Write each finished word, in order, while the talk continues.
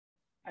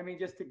I mean,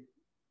 just to,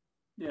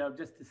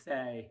 just to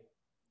say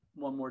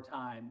one more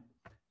time,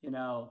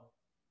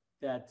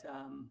 that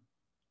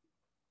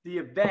the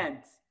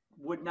event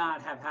would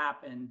not have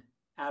happened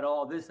at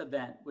all. This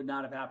event would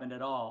not have happened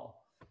at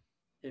all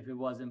if it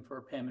wasn't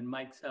for Pam and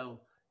Mike. So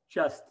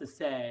just to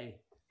say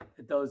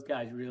that those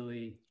guys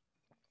really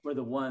were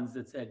the ones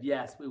that said,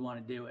 yes, we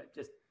want to do it.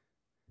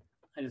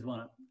 I just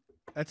want to.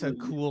 That's a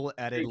cool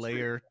added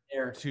layer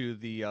to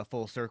the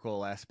full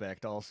circle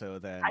aspect also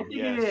then. I think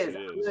it is. I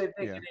really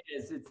think it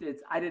is.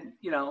 It's, I didn't,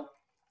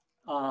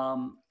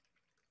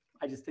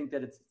 I just think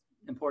that it's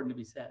important to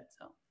be said.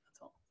 So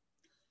that's all.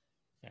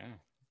 Yeah.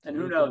 And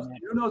who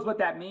knows what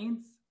that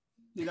means,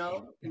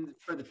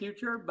 for the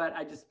future. But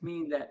I just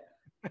mean that,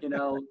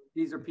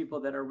 these are people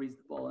that are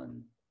reasonable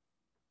and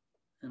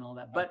all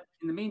that. But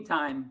in the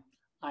meantime,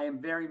 I am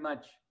very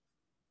much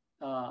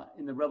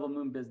in the Rebel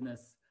Moon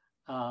business.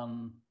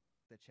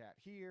 The chat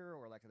here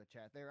or like the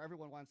chat there,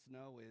 everyone wants to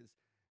know is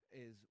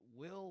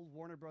will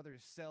Warner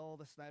Brothers sell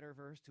the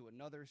SnyderVerse to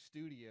another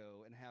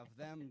studio and have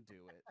them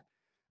do it?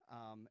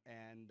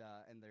 And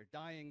they're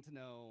dying to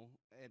know.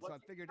 And so I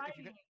figured if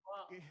you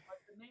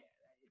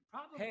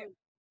probably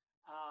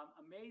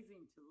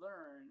amazing to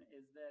learn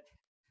is that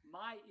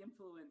my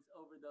influence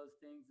over those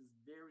things is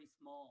very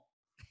small.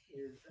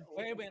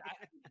 Wait a minute,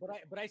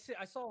 but I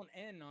saw an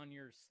N on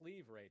your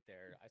sleeve right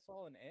there. I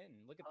saw an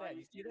N. Look at that.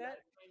 You see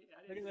that?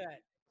 Look at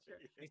that. Sure.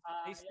 They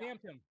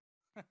stamped him.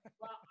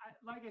 Well,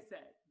 like I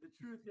said, the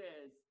truth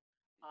is,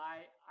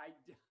 I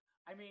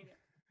mean,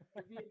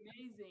 it'd be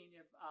amazing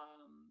if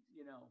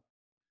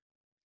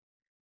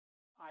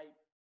I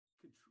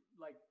could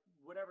like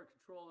whatever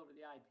control over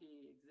the IP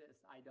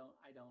exists. I don't.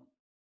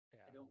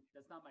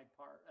 That's not my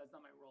part. That's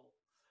not my role.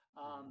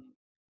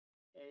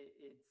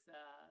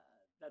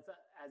 That's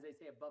as they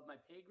say, above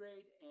my pay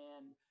grade,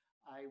 and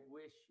I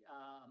wish.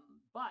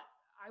 But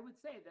I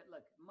would say that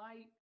look,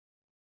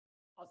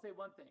 I'll say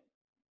one thing.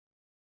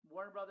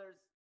 Warner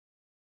Brothers,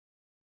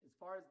 as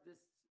far as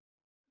this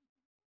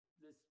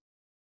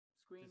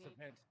screening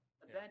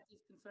event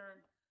is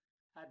concerned,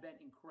 have been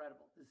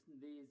incredible. This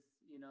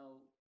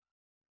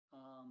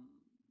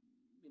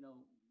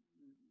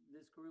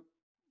group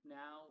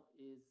now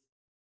is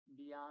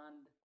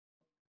beyond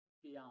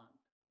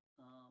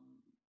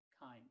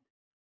kind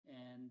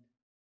and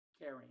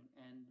caring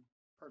and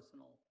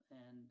personal,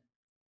 and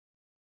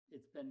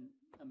it's been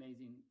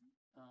amazing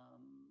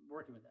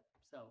working with them.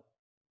 So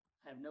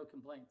I have no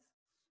complaints.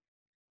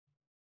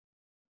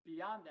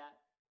 Beyond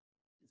that,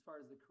 as far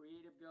as the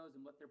creative goes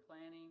and what they're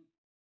planning,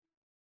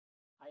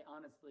 I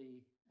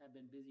honestly have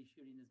been busy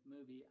shooting this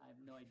movie. I have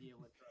no idea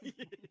what.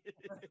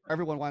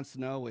 Everyone wants to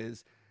know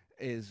is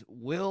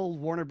will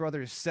Warner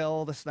Brothers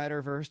sell the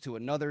SnyderVerse to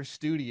another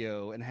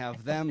studio and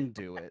have them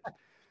do it?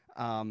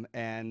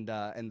 And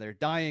they're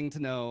dying to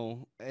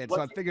know. And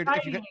so I figured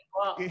if you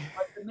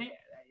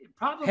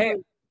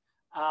probably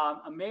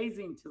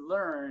amazing to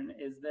learn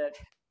is that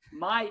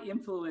my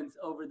influence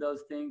over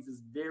those things is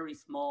very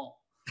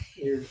small.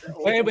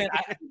 Wait a minute,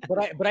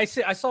 but I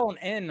saw an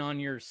N on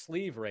your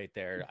sleeve right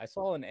there. I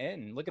saw an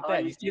N. Look at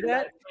that. You see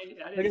that?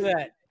 Look at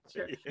that.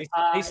 Sure.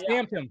 They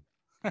stamped him.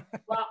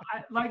 Well,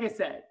 like I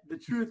said, the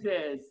truth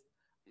is,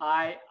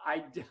 I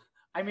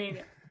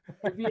mean,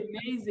 it'd be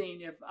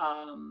amazing if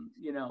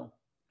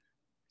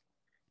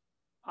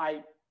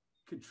I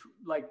could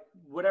like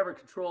whatever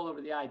control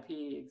over the IP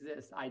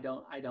exists. I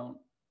don't.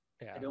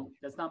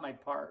 That's not my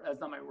part.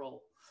 That's not my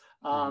role.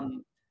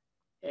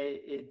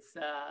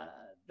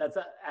 That's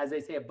as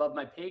they say, above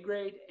my pay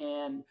grade,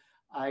 and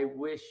I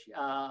wish.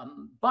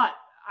 But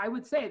I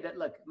would say that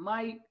look,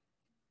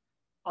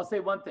 I'll say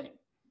one thing.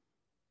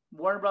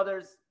 Warner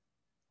Brothers,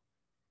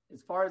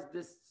 as far as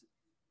this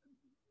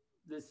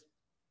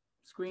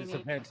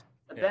screening event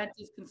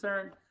is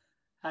concerned,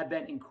 have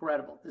been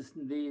incredible. This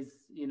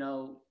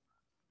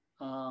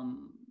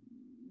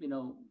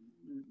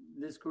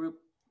group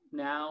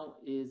now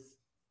is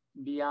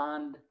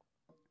beyond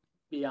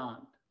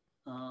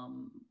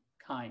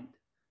kind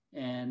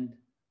and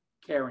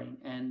caring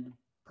and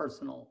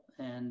personal,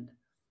 and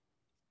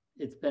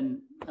it's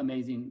been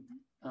amazing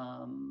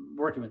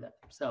working with them.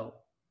 So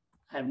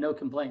I have no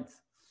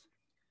complaints.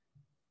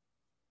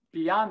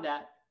 Beyond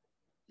that,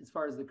 as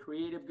far as the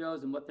creative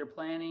goes and what they're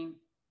planning,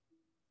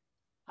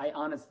 I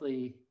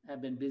honestly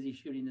have been busy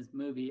shooting this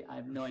movie. I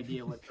have no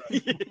idea what.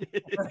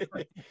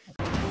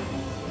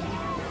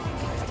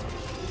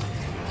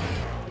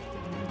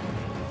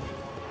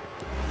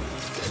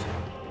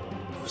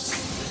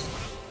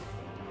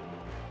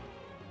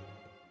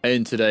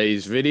 In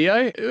today's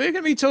video, we're going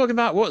to be talking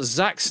about what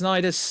Zack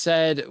Snyder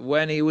said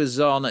when he was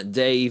on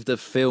Dave the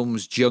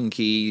Film's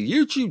Junkee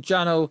YouTube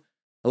channel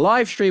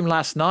live stream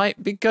last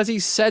night, because he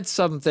said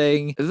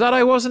something that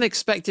I wasn't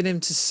expecting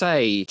him to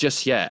say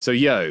just yet. So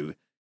yo,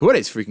 what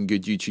is freaking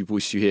good YouTube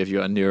Warstu here? If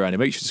you're new around,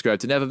 make sure to subscribe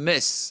to never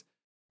miss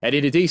any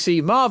of the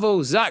DC,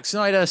 Marvel, Zack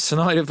Snyder,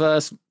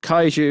 SnyderVerse,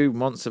 Kaiju,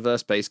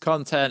 Monsterverse-based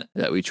content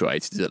that we try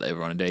to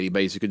deliver on a daily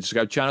basis. You can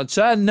subscribe to the channel,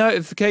 turn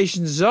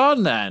notifications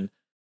on then.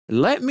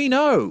 Let me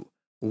know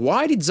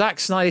why did Zack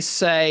Snyder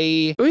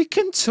say we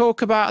can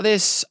talk about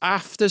this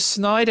after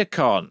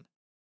SnyderCon?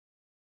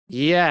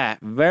 Yeah,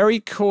 very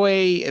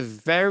coy,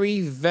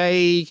 very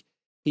vague.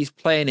 He's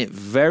playing it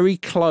very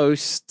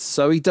close,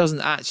 so he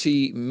doesn't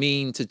actually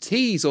mean to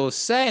tease or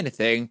say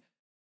anything,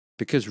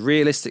 because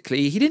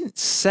realistically, he didn't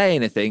say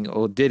anything,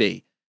 or did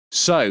he?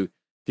 So,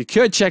 if you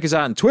could check us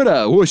out on Twitter,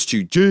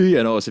 WarstuG,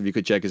 and also if you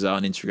could check us out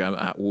on Instagram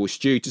at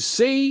Warstu to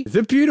see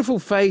the beautiful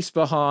face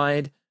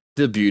behind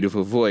the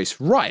beautiful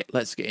voice. Right,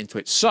 let's get into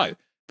it. So,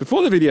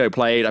 before the video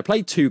played, I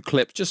played 2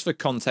 clips just for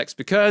context,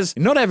 because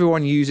not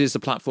everyone uses the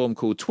platform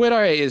called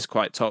Twitter. It is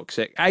quite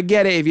toxic. I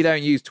get it if you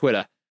don't use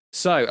Twitter.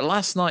 So,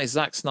 last night,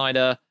 Zack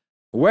Snyder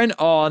went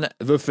on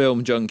the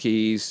Film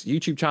Junkies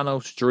YouTube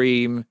channel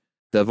stream,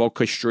 the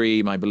Vodka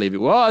stream, I believe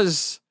it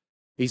was.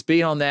 He's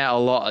been on there a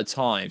lot of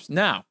times.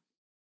 Now,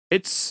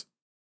 it's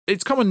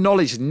common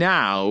knowledge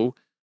now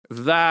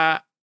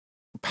that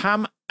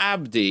Pam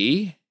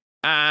Abdi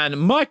and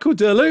Michael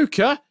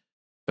DeLuca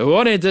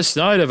wanted the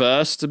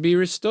SnyderVerse to be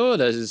restored,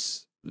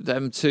 as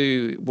them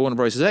 2 Warner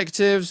Bros.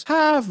 Executives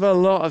have a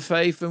lot of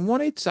faith and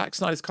wanted Zack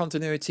Snyder's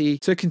continuity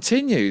to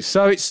continue.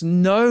 So it's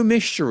no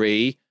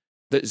mystery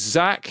that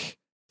Zack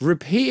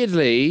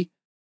repeatedly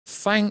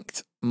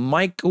thanked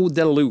Michael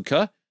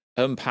DeLuca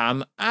and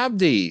Pam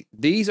Abdi.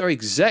 These are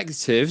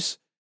executives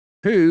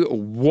who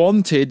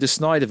wanted the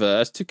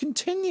SnyderVerse to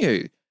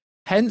continue.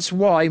 Hence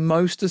why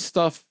most of the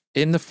stuff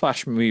in the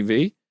Flash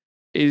movie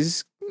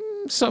is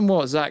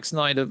somewhat Zack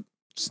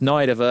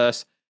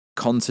SnyderVerse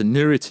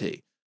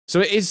continuity. So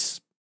it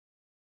is,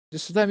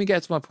 just let me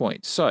get to my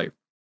point. So,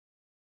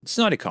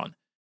 SnyderCon,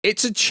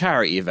 it's a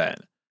charity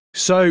event.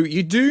 So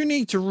you do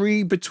need to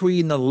read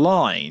between the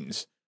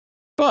lines.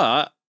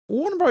 But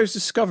Warner Bros.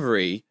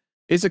 Discovery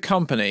is a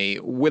company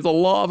with a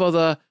lot of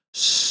other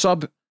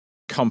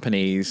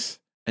sub-companies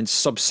and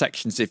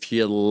subsections, if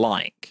you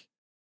like.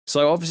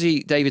 So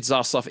obviously, David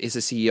Zaslav is the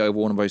CEO of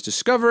Warner Bros.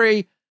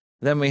 Discovery.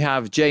 Then we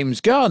have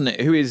James Gunn,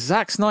 who is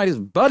Zack Snyder's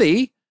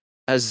buddy.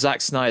 As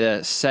Zack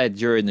Snyder said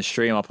during the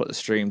stream, I'll put the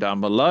stream down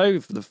below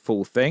for the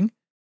full thing.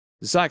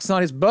 Zack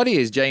Snyder's buddy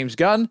is James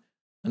Gunn.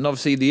 And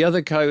obviously the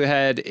other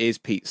co-head is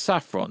Pete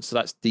Safran. So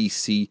that's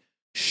DC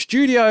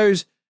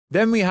Studios.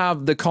 Then we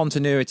have the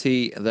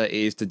continuity that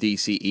is the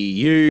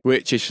DCEU,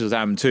 which is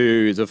Shazam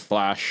 2, The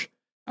Flash,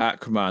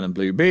 Aquaman, and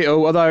Blue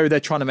Beetle. Although they're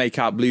trying to make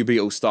out Blue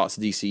Beetle starts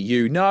the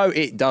DCU. No,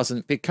 it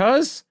doesn't,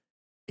 because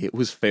it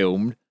was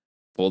filmed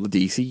for the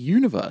DC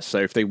universe. So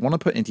if they want to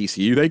put in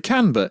DCU, they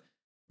can, but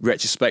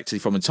retrospectively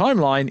from the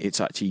timeline, it's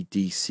actually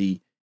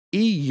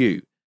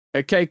DCEU.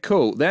 Okay,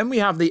 cool. Then we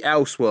have the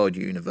Elseworld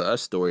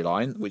universe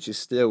storyline, which is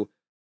still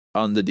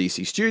under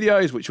DC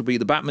Studios, which will be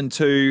the Batman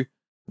 2,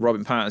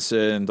 Robin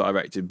Pattinson,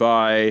 directed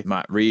by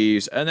Matt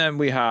Reeves. And then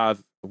we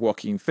have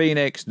Joaquin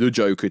Phoenix, The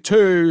Joker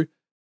 2,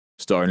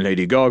 starring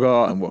Lady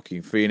Gaga and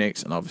Joaquin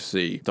Phoenix, and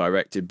obviously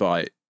directed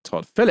by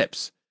Todd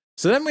Phillips.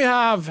 So then we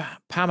have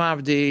Pam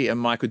Abdi and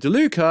Michael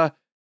DeLuca,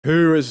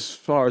 who, as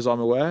far as I'm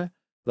aware,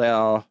 they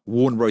are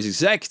Warner Bros.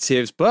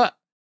 Executives, but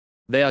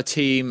they are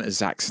Team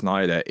Zack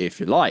Snyder,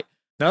 if you like.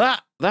 Now,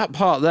 that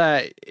part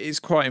there is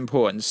quite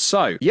important.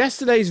 So,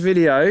 yesterday's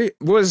video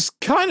was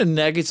kind of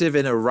negative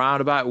in a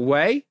roundabout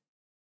way,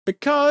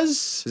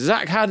 because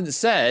Zack hadn't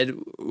said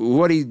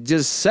what he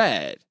just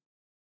said,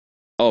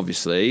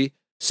 obviously.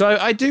 So,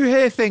 I do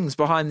hear things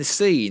behind the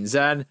scenes,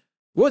 and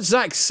what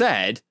Zack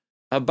said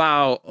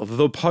about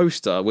the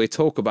poster, we'll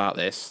talk about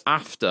this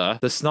after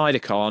the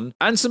SnyderCon,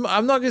 and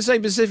I'm not going to say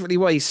specifically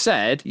what he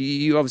said,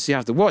 you obviously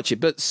have to watch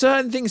it, but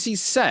certain things he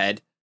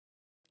said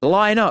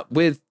line up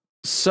with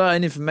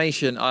certain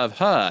information I've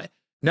heard.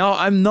 Now,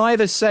 I'm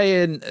neither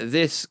saying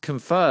this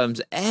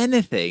confirms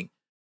anything,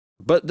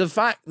 but the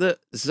fact that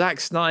Zack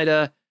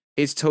Snyder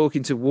is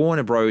talking to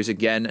Warner Bros.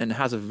 Again and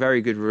has a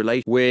very good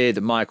relation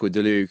with Michael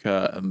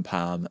DeLuca and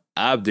Pam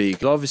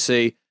Abdi.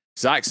 Obviously,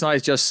 Zack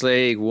Snyder's Justice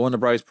League, Warner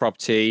Bros.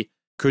 Property,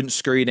 couldn't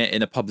screen it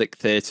in a public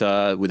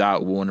theater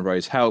without Warner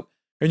Bros. Help.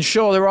 And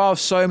sure, there are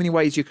so many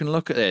ways you can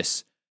look at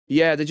this.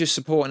 Yeah, they're just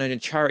supporting a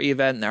charity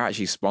event. They're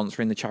actually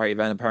sponsoring the charity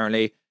event,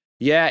 apparently.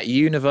 Yeah,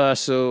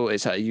 Universal,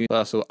 it's at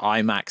Universal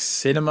IMAX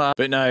Cinema.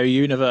 But no,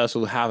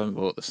 Universal haven't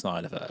bought the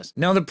SnyderVerse.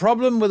 Now, the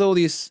problem with all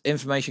this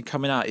information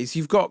coming out is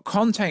you've got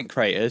content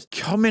creators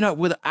coming up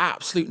with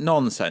absolute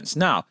nonsense.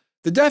 Now,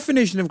 the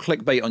definition of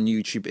clickbait on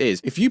YouTube is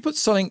if you put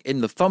something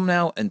in the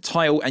thumbnail and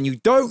title and you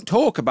don't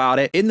talk about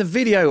it in the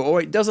video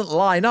or it doesn't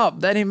line up,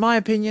 then in my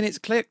opinion, it's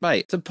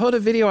clickbait. To put a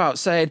video out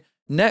saying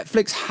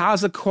Netflix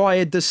has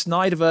acquired the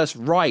SnyderVerse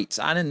rights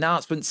and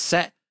announcement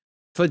set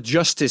for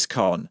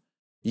JusticeCon.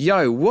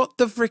 Yo, what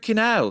the freaking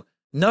hell?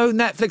 No,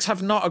 Netflix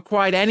have not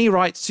acquired any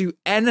rights to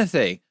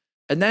anything.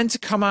 And then to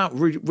come out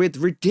with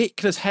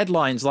ridiculous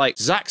headlines like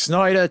Zack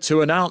Snyder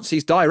to announce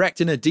he's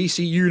directing a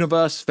DC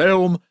Universe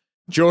film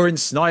during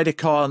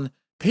SnyderCon,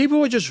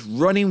 people are just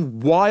running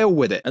wild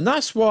with it. And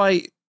that's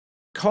why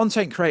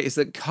content creators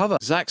that cover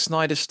Zack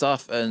Snyder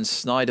stuff and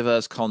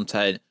SnyderVerse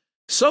content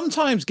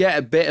sometimes get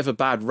a bit of a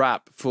bad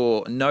rap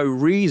for no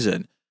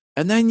reason.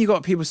 And then you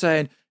got people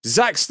saying,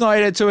 Zack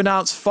Snyder to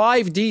announce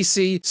 5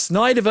 DC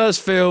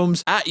SnyderVerse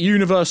films at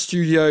Universe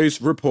Studios,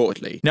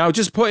 reportedly. Now,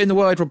 just putting the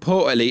word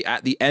reportedly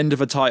at the end of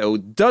a title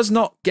does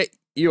not get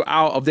you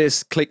out of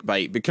this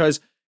clickbait, because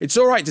it's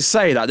all right to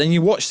say that. Then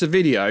you watch the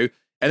video,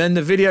 and then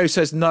the video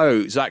says,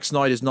 no, Zack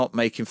Snyder's not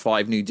making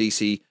 5 new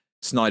DC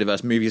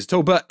SnyderVerse movies at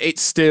all, but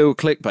it's still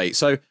clickbait.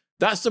 So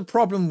that's the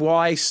problem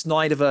why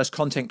SnyderVerse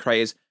content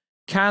creators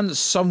can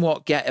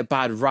somewhat get a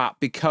bad rap,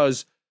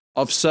 because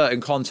of certain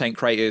content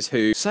creators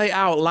who say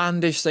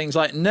outlandish things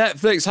like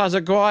Netflix has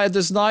acquired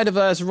the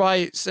SnyderVerse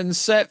rights and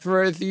set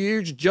for a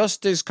huge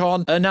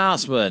JusticeCon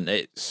announcement.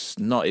 It's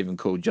not even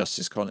called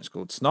JusticeCon, it's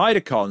called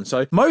SnyderCon.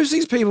 So most of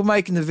these people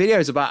making the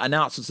videos about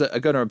announcements that are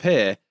going to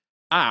appear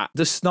at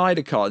the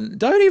SnyderCon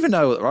don't even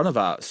know what they're on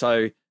about.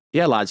 So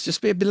yeah, lads,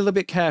 just be a little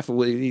bit careful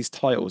with these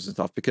titles and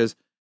stuff, because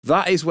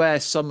that is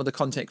where some of the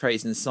content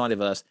creators in the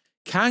SnyderVerse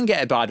can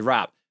get a bad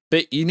rap.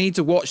 But you need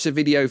to watch the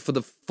video for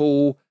the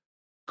full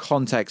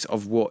context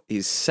of what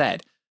is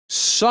said.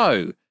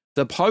 So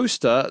the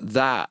poster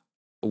that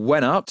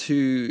went up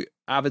to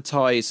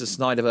advertise the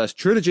SnyderVerse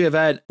Trilogy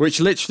event,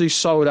 which literally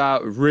sold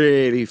out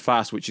really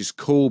fast, which is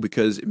cool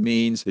because it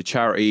means the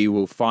charity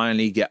will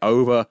finally get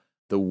over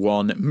the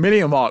 1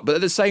 million mark. But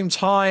at the same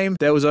time,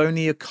 there was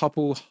only a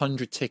couple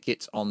hundred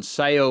tickets on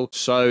sale,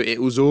 so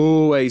it was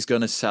always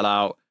going to sell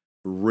out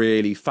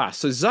really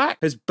fast. So Zack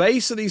has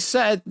basically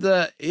said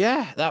that,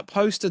 yeah, that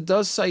poster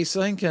does say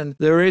something, and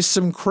there is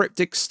some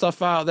cryptic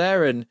stuff out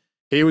there, and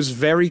he was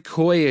very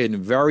coy and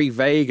very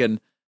vague. And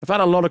I've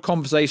had a lot of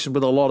conversation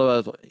with a lot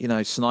of, you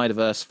know,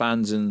 SnyderVerse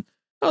fans and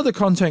other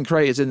content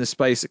creators in the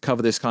space that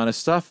cover this kind of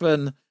stuff,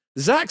 and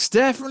Zack's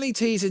definitely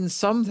teasing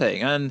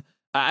something. And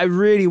I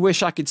really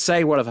wish I could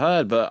say what I've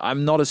heard, but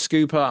I'm not a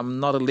scooper, I'm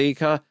not a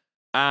leaker,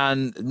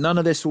 and none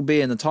of this will be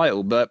in the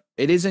title. But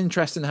it is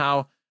interesting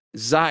how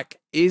Zack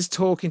is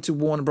talking to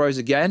Warner Bros.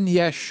 Again.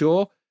 Yeah,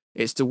 sure.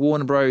 It's the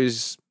Warner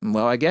Bros.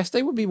 Well, I guess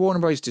they would be Warner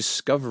Bros.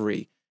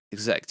 Discovery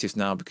executives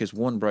now, because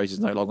Warner Bros.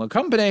 Is no longer a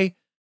company.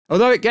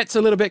 Although it gets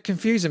a little bit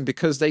confusing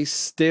because they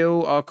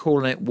still are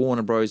calling it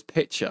Warner Bros.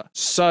 Picture.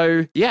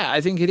 So, yeah, I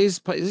think it is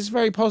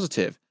very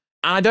positive.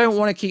 And I don't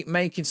want to keep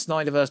making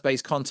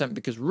SnyderVerse-based content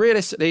because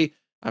realistically,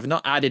 I've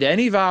not added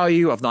any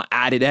value. I've not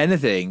added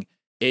anything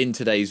in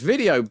today's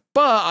video.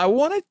 But I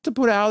wanted to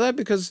put it out there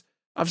because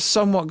I've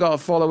somewhat got a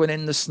following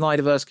in the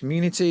SnyderVerse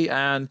community,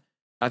 and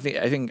I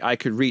think I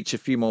could reach a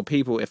few more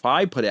people if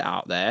I put it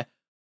out there.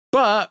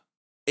 But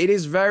it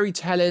is very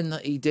telling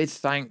that he did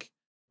thank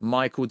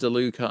Michael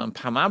DeLuca and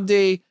Pam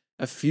Abdi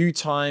a few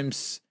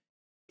times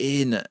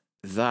in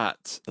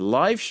that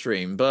live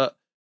stream. But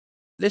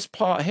this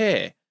part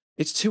here,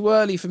 it's too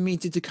early for me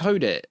to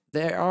decode it.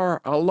 There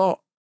are a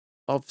lot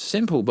of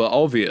simple but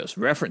obvious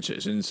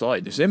references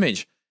inside this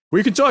image.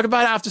 We can talk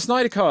about it after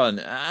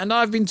SnyderCon, and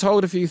I've been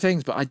told a few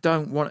things, but I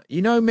don't want,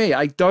 you know me,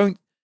 I don't,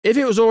 if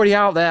it was already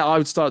out there, I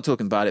would start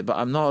talking about it, but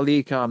I'm not a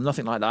leaker, I'm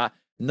nothing like that.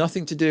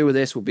 Nothing to do with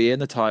this will be in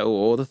the title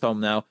or the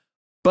thumbnail,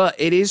 but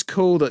it is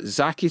cool that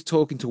Zack is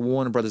talking to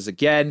Warner Brothers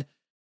again,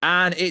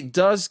 and it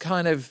does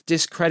kind of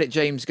discredit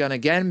James Gunn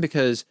again,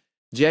 because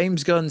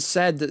James Gunn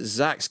said that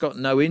Zack's got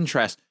no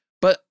interest,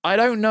 but I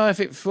don't know if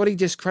it fully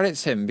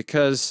discredits him,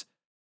 because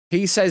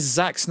he says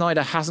Zack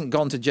Snyder hasn't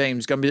gone to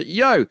James Gunn, like,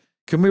 yo,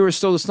 can we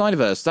restore the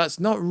SnyderVerse? That's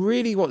not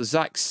really what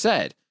Zack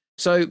said.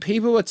 So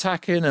people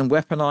attacking and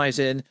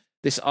weaponizing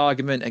this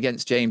argument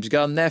against James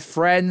Gunn. They're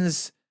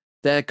friends,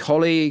 they're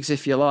colleagues,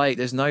 if you like.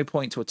 There's no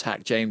point to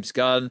attack James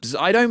Gunn.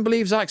 I don't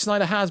believe Zack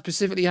Snyder has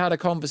specifically had a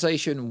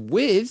conversation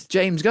with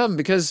James Gunn,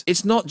 because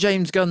it's not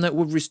James Gunn that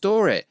would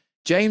restore it.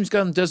 James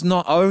Gunn does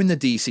not own the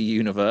DC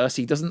universe.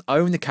 He doesn't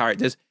own the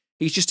characters.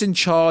 He's just in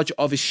charge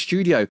of his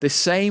studio. The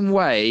same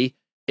way,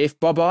 if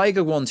Bob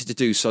Iger wanted to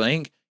do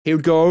something, he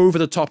would go over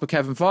the top of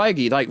Kevin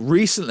Feige. Like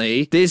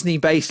recently, Disney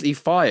basically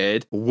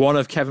fired one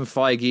of Kevin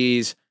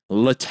Feige's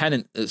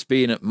lieutenant that's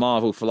been at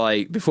Marvel for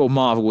like, before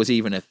Marvel was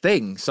even a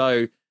thing.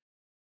 So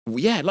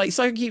yeah, like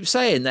so I keep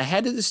saying, the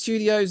head of the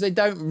studios, they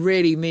don't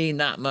really mean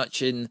that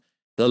much in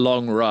the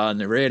long run.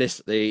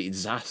 Realistically,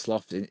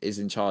 Zaslav is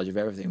in charge of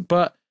everything.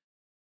 But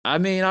I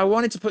mean, I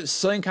wanted to put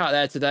something out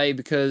there today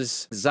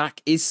because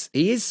Zack is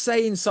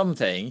saying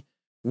something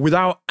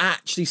without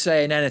actually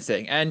saying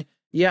anything. And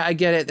yeah, I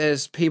get it.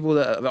 There's people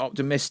that are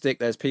optimistic.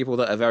 There's people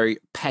that are very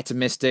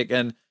pessimistic.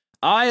 And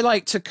I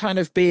like to kind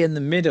of be in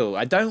the middle.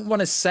 I don't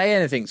want to say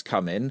anything's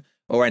coming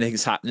or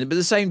anything's happening. But at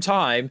the same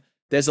time,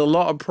 there's a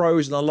lot of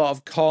pros and a lot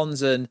of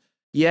cons. And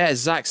yeah,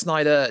 Zack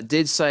Snyder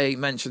did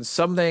mention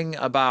something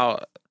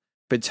about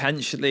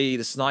potentially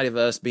the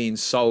SnyderVerse being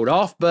sold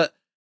off. But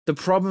the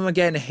problem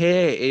again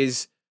here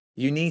is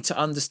you need to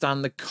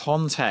understand the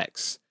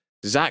context.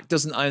 Zack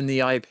doesn't own the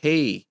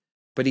IP,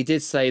 but he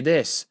did say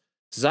this.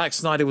 Zack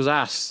Snyder was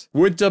asked,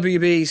 would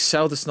WB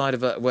sell the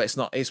SnyderVerse? Well, it's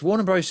not. It's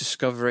Warner Bros.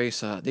 Discovery,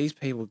 so these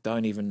people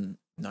don't even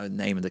know the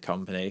name of the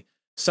company.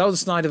 Sell the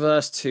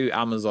SnyderVerse to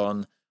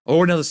Amazon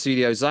or another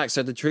studio. Zack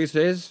said the truth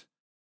is,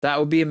 that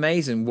would be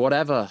amazing.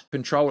 Whatever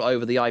control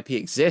over the IP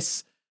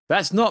exists,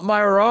 that's not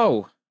my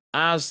role.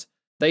 As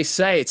they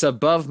say, it's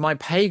above my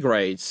pay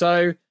grade.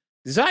 So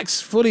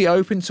Zack's fully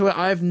open to it.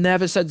 I've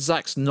never said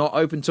Zack's not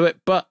open to it,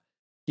 but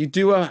you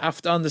do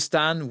have to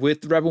understand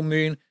with Rebel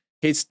Moon,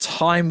 his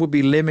time would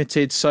be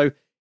limited. So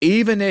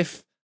even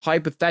if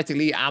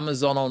hypothetically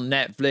Amazon or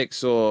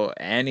Netflix or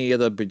any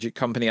other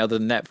company other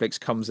than Netflix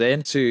comes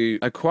in to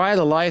acquire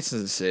the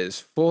licenses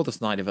for the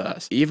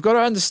SnyderVerse, you've got to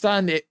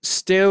understand it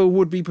still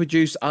would be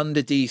produced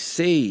under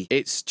DC.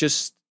 It's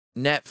just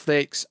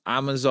Netflix,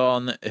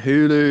 Amazon,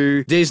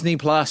 Hulu, Disney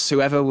Plus,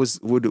 whoever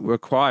would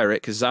require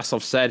it, because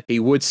Zasov said he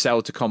would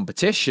sell to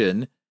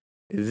competition.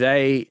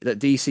 That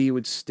DC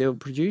would still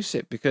produce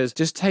it, because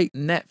just take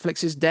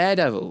Netflix's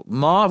Daredevil.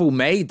 Marvel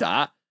made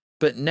that,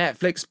 but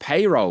Netflix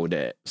payrolled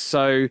it,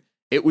 so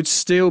it would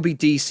still be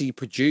DC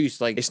produced.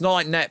 Like, it's not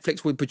like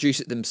Netflix would produce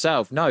it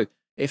themselves. No,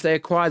 if they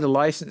acquire the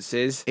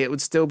licenses, it would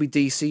still be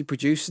DC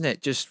producing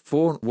it, just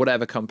for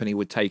whatever company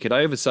would take it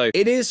over. So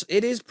it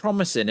is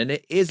promising, and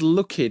it is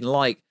looking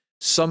like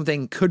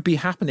something could be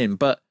happening.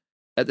 But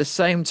at the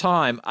same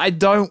time, I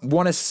don't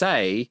want to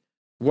say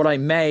what I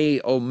may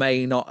or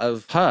may not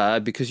have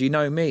heard, because you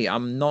know me,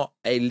 I'm not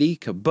a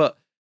leaker, but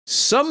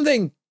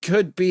something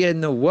could be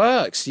in the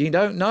works. You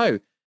don't know.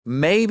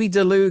 Maybe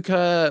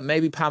DeLuca,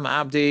 maybe Pam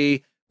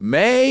Abdi,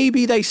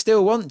 maybe they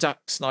still want Zack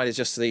Snyder's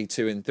Justice League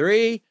 2 and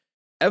 3,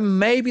 and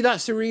maybe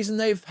that's the reason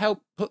they've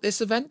helped put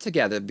this event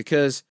together,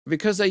 because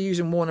they're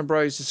using Warner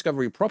Bros.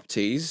 Discovery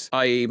properties,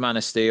 i.e. Man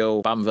of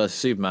Steel, Batman vs.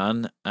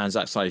 Superman, and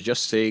Zack Snyder's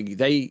Justice League.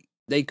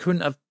 They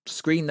couldn't have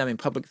screened them in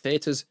public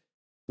theaters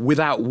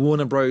without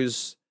Warner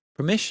Bros.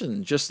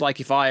 Permission. Just like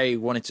if I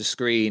wanted to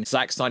screen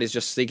Zack Snyder's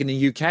Justice League in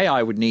the UK,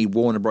 I would need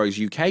Warner Bros.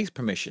 UK's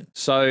permission.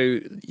 So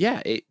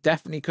yeah, it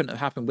definitely couldn't have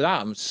happened without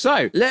them.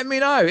 So let me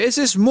know, is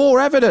this more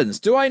evidence?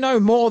 Do I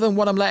know more than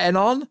what I'm letting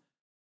on?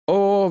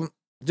 Or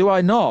do I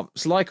not?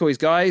 So like always,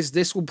 guys,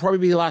 this will probably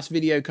be the last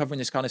video covering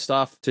this kind of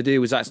stuff to do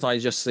with Zack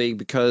Snyder's Justice League,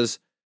 because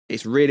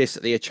it's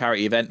realistically a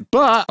charity event.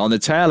 But on the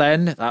tail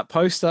end, that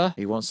poster,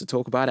 he wants to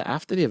talk about it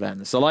after the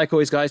event. So like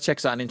always, guys, check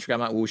us out on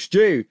Instagram at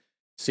Warstu.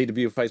 See the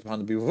beautiful face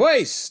behind the beautiful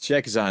face.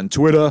 Check us out on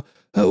Twitter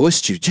at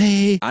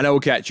Warstu. And I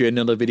will catch you in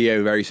another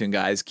video very soon,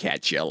 guys.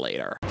 Catch you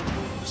later.